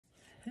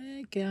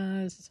Hey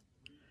guys,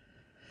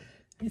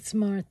 it's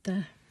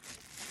Martha,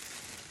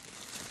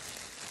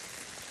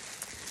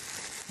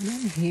 and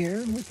I'm here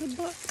with a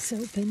box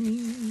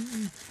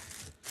opening.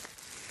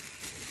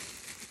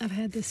 I've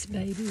had this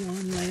baby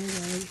on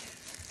layaway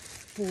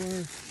for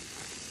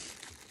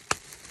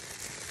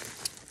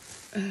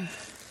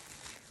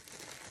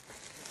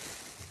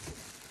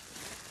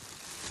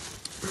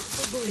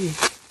probably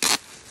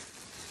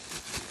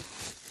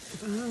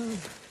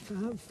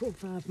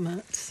 5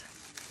 months.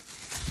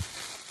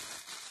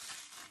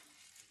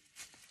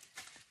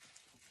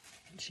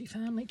 She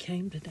finally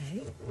came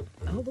today,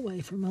 all the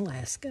way from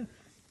Alaska.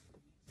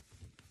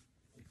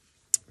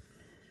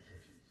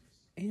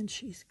 And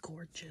she's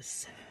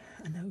gorgeous.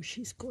 I know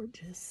she's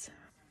gorgeous.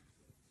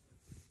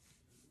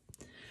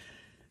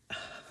 Oh,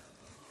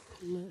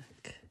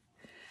 look.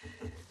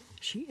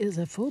 She is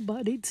a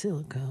full-bodied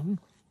silicone.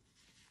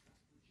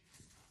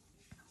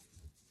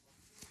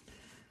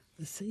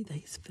 Let's see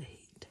these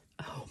feet.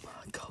 Oh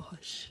my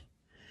gosh.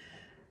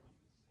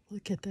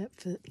 Look at that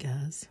foot,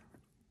 guys.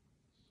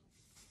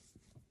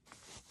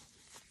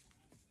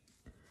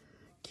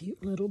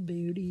 Cute little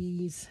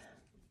booties.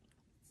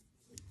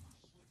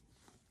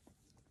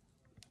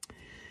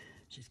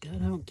 She's got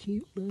on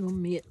cute little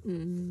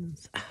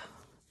mittens.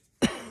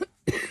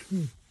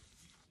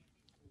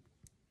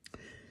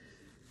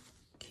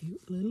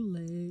 Cute little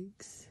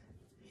legs.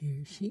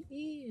 Here she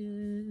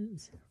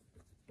is.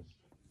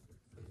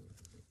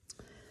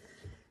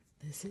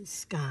 This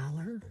is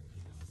Skylar.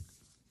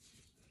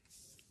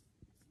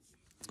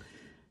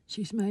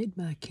 She's made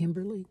by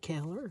Kimbry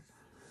Keller.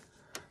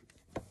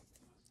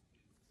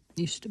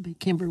 Used to be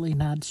Kimberly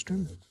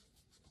Nordstrom.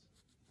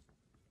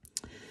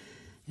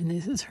 And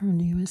this is her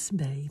newest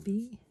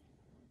baby.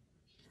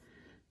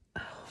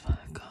 Oh my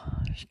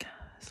gosh,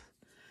 guys.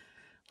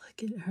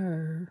 Look at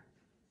her.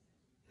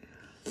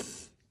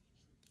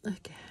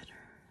 Look at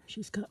her.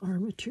 She's got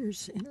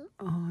armatures in her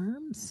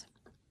arms.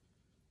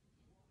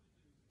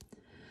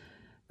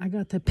 I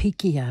got the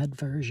peaky-eyed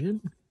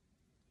version.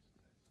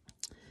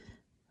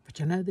 But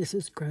you know this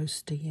is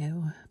gross to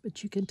you.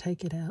 But you can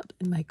take it out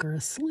and make her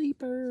a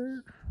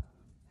sleeper.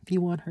 If you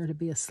want her to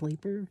be a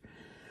sleeper.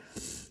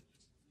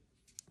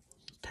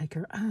 Take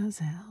her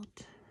eyes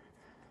out.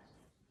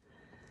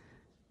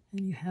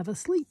 And you have a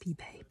sleepy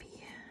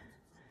baby.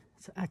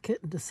 So I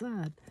couldn't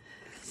decide.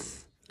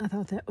 I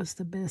thought that was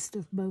the best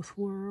of both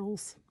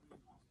worlds.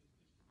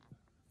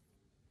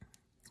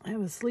 I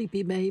have a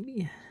sleepy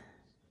baby.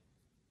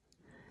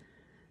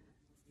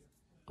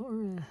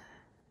 Or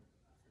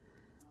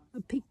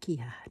a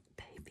peaky-eyed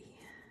baby.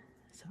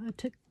 So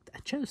I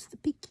chose the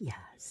peaky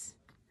eyes.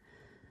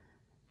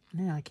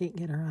 Now I can't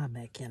get her eye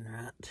back in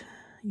right.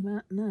 You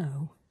might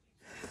know.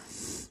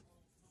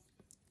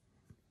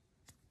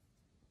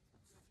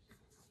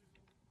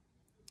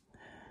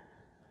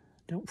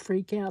 Don't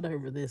freak out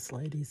over this,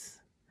 ladies.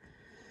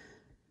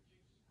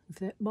 If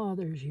that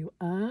bothers you,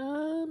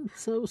 I'm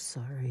so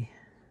sorry.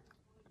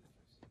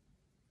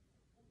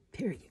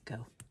 Here you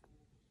go.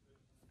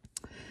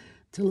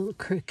 It's a little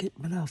crooked,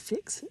 but I'll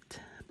fix it.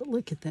 But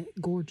look at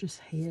that gorgeous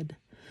head.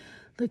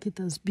 Look at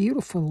those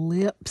beautiful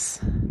lips.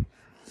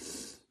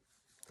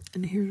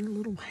 And here's her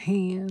little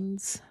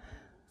hands.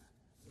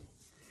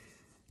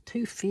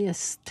 2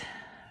 fists.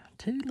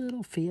 2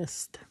 little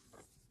fists.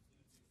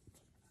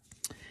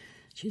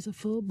 She's a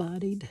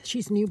full-bodied.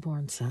 She's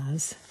newborn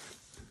size.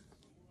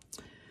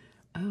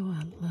 Oh,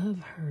 I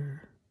love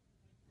her.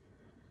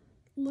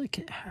 Look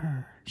at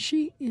her.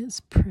 She is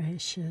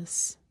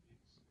precious.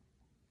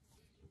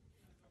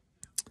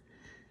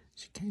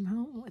 She came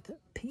home with a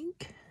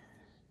pink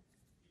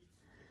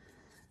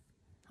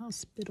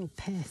hospital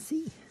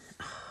passy.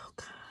 Oh,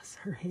 gosh,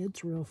 her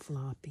head's real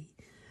floppy.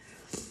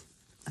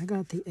 I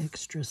got the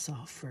extra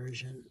soft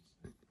version.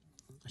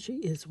 She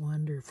is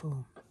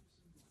wonderful.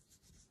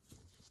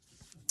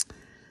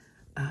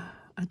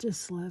 I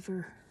just love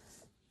her.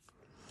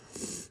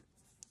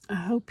 I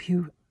hope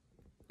you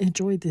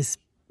enjoyed this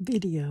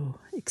video.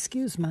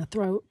 Excuse my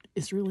throat.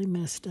 It's really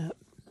messed up.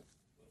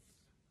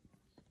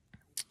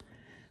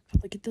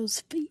 But look at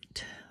those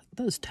feet.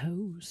 Those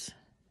toes.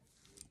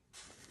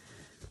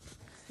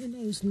 And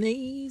those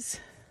knees.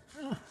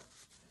 Oh,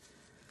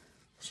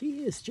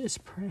 she is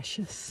just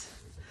precious.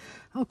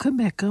 I'll come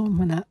back on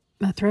when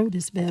my throat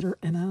is better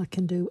and I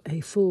can do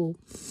a full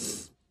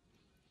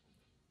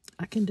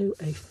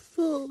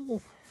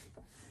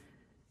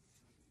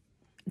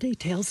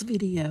details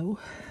video.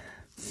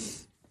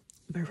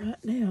 But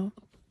right now,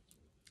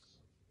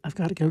 I've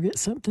got to go get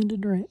something to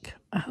drink.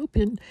 I hope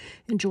you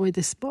enjoy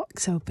this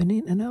box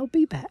opening, and I'll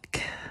be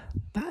back.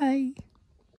 Bye.